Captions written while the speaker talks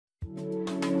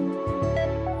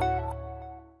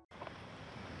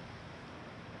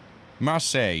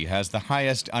Marseille has the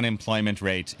highest unemployment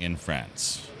rate in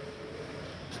France.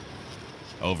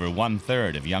 Over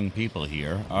 1/3 of young people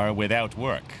here are without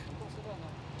work.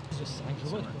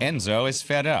 Enzo is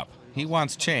fed up. He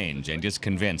wants change and is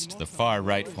convinced the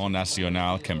far-right Front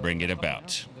National can bring it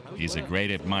about. He's a great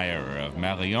admirer of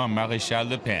Marion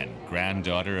Maréchal-Le Pen,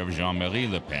 granddaughter of Jean-Marie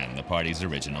Le Pen, the party's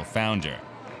original founder.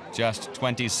 Just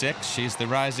 26, she's the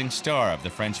rising star of the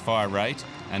French far-right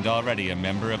and already a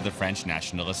member of the French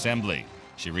National Assembly.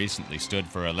 She recently stood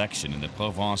for election in the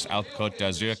Provence-Alpes-Côte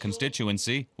d'Azur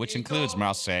constituency, which includes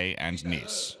Marseille and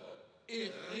Nice.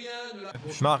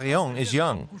 Marion is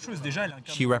young.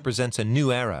 She represents a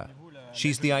new era.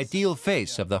 She's the ideal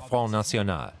face of the Front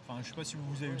National.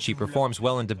 She performs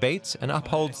well in debates and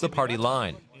upholds the party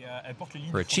line.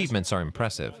 Her achievements are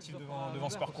impressive.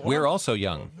 We're also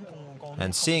young,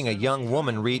 and seeing a young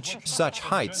woman reach such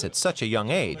heights at such a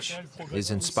young age is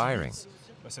inspiring.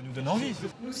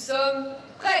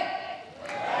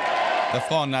 The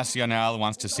Front National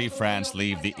wants to see France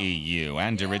leave the EU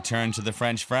and to return to the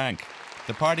French franc.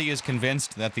 The party is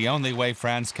convinced that the only way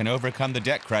France can overcome the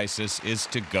debt crisis is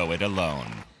to go it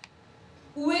alone.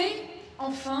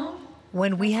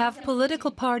 When we have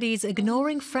political parties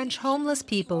ignoring French homeless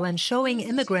people and showing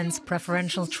immigrants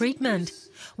preferential treatment,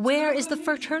 where is the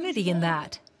fraternity in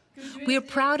that? We're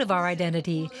proud of our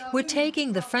identity. We're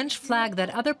taking the French flag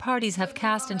that other parties have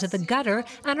cast into the gutter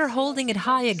and are holding it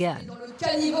high again.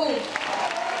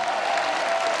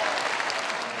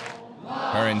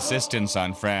 Her insistence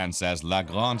on France as La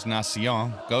Grande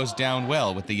Nation goes down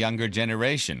well with the younger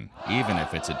generation, even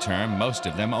if it's a term most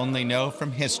of them only know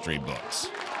from history books.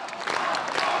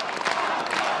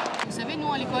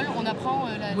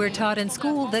 We're taught in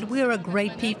school that we're a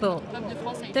great people.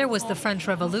 There was the French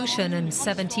Revolution in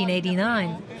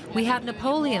 1789. We had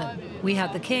Napoleon. We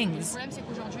had the kings.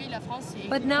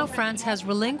 But now France has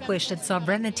relinquished its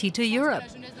sovereignty to Europe.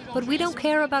 But we don't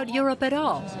care about Europe at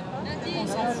all.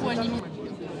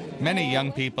 Many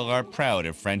young people are proud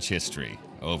of French history.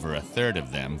 Over 1/3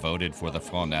 of them voted for the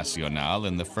Front National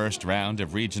in the first round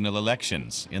of regional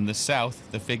elections. In the south,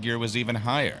 the figure was even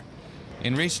higher.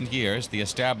 In recent years, the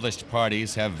established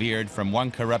parties have veered from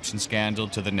one corruption scandal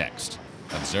to the next.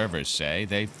 Observers say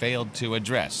they failed to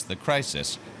address the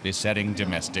crisis besetting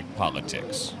domestic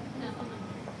politics.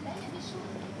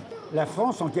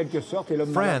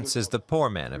 France is the poor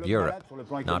man of Europe,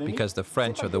 not because the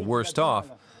French are the worst off,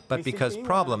 but because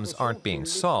problems aren't being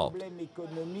solved.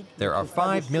 There are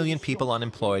 5 million people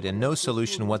unemployed and no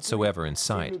solution whatsoever in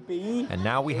sight. And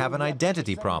now we have an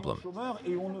identity problem.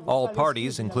 All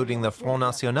parties, including the Front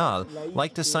National,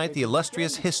 like to cite the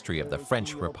illustrious history of the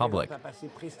French Republic.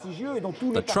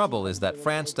 The trouble is that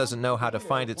France doesn't know how to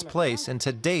find its place in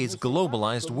today's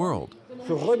globalized world.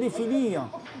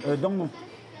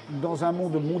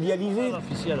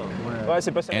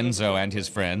 Enzo and his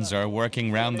friends are working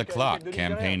round the clock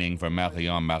campaigning for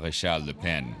Marion Maréchal-Le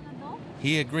Pen.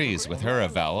 He agrees with her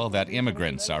avowal that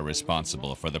immigrants are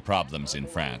responsible for the problems in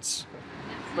France.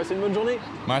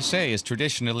 Marseille is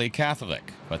traditionally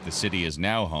Catholic, but the city is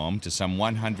now home to some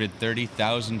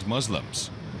 130,000 Muslims.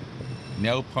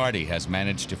 No party has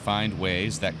managed to find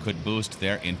ways that could boost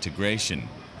their integration.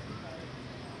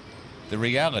 The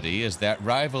reality is that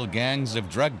rival gangs of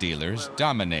drug dealers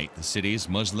dominate the city's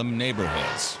Muslim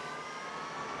neighborhoods.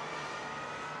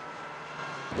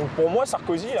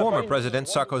 Former President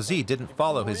Sarkozy didn't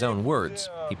follow his own words.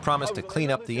 He promised to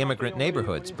clean up the immigrant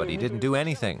neighborhoods, but he didn't do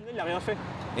anything.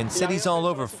 In cities all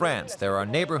over France, there are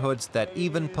neighborhoods that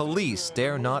even police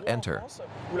dare not enter.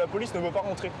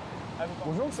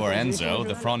 For Enzo,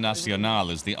 the Front National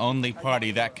is the only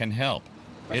party that can help.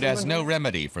 It has no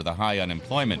remedy for the high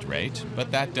unemployment rate,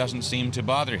 but that doesn't seem to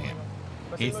bother him.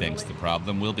 He thinks the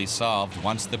problem will be solved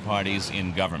once the party's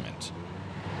in government.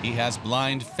 He has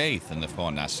blind faith in the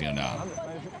Front National.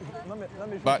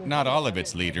 But not all of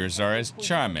its leaders are as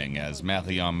charming as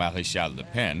Marion Maréchal-Le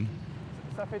Pen.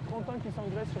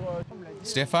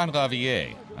 Stéphane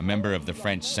Ravier, a member of the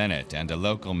French Senate and a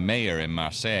local mayor in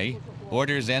Marseille,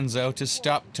 orders Enzo to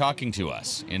stop talking to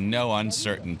us in no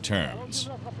uncertain terms.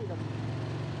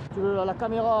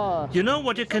 You know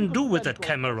what you can do with that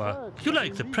camera. You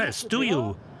like the press, do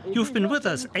you? You've been with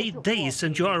us 8 days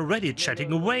and you're already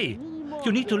chatting away.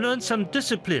 You need to learn some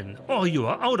discipline, or you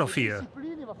are out of here.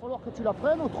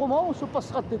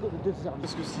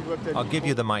 I'll give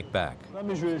you the mic back.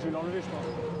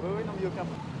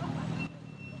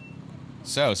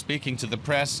 So, speaking to the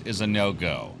press is a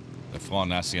no-go. The Front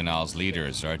National's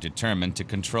leaders are determined to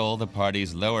control the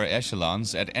party's lower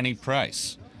echelons at any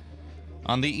price.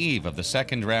 On the eve of the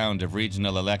second round of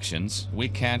regional elections, we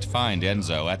can't find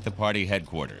Enzo at the party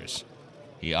headquarters.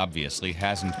 He obviously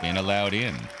hasn't been allowed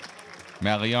in.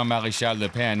 Marion Maréchal-Le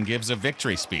Pen gives a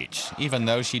victory speech, even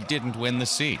though she didn't win the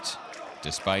seat.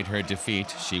 Despite her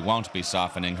defeat, she won't be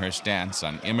softening her stance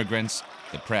on immigrants,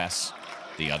 the press,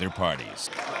 the other parties.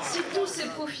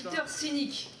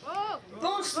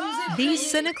 These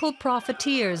cynical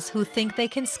profiteers who think they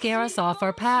can scare us off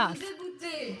our path.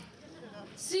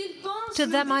 To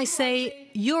them I say,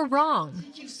 you're wrong.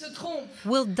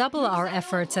 We'll double our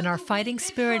efforts and our fighting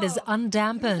spirit is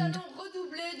undampened.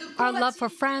 Our love for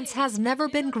France has never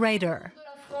been greater.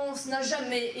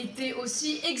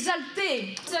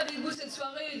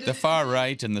 The far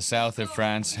right in the south of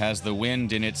France has the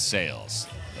wind in its sails.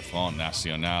 The Front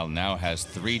National now has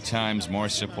 3 times more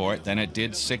support than it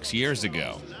did 6 years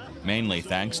ago, mainly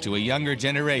thanks to a younger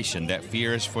generation that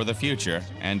fears for the future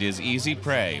and is easy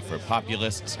prey for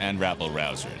populists and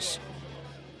rabble-rousers.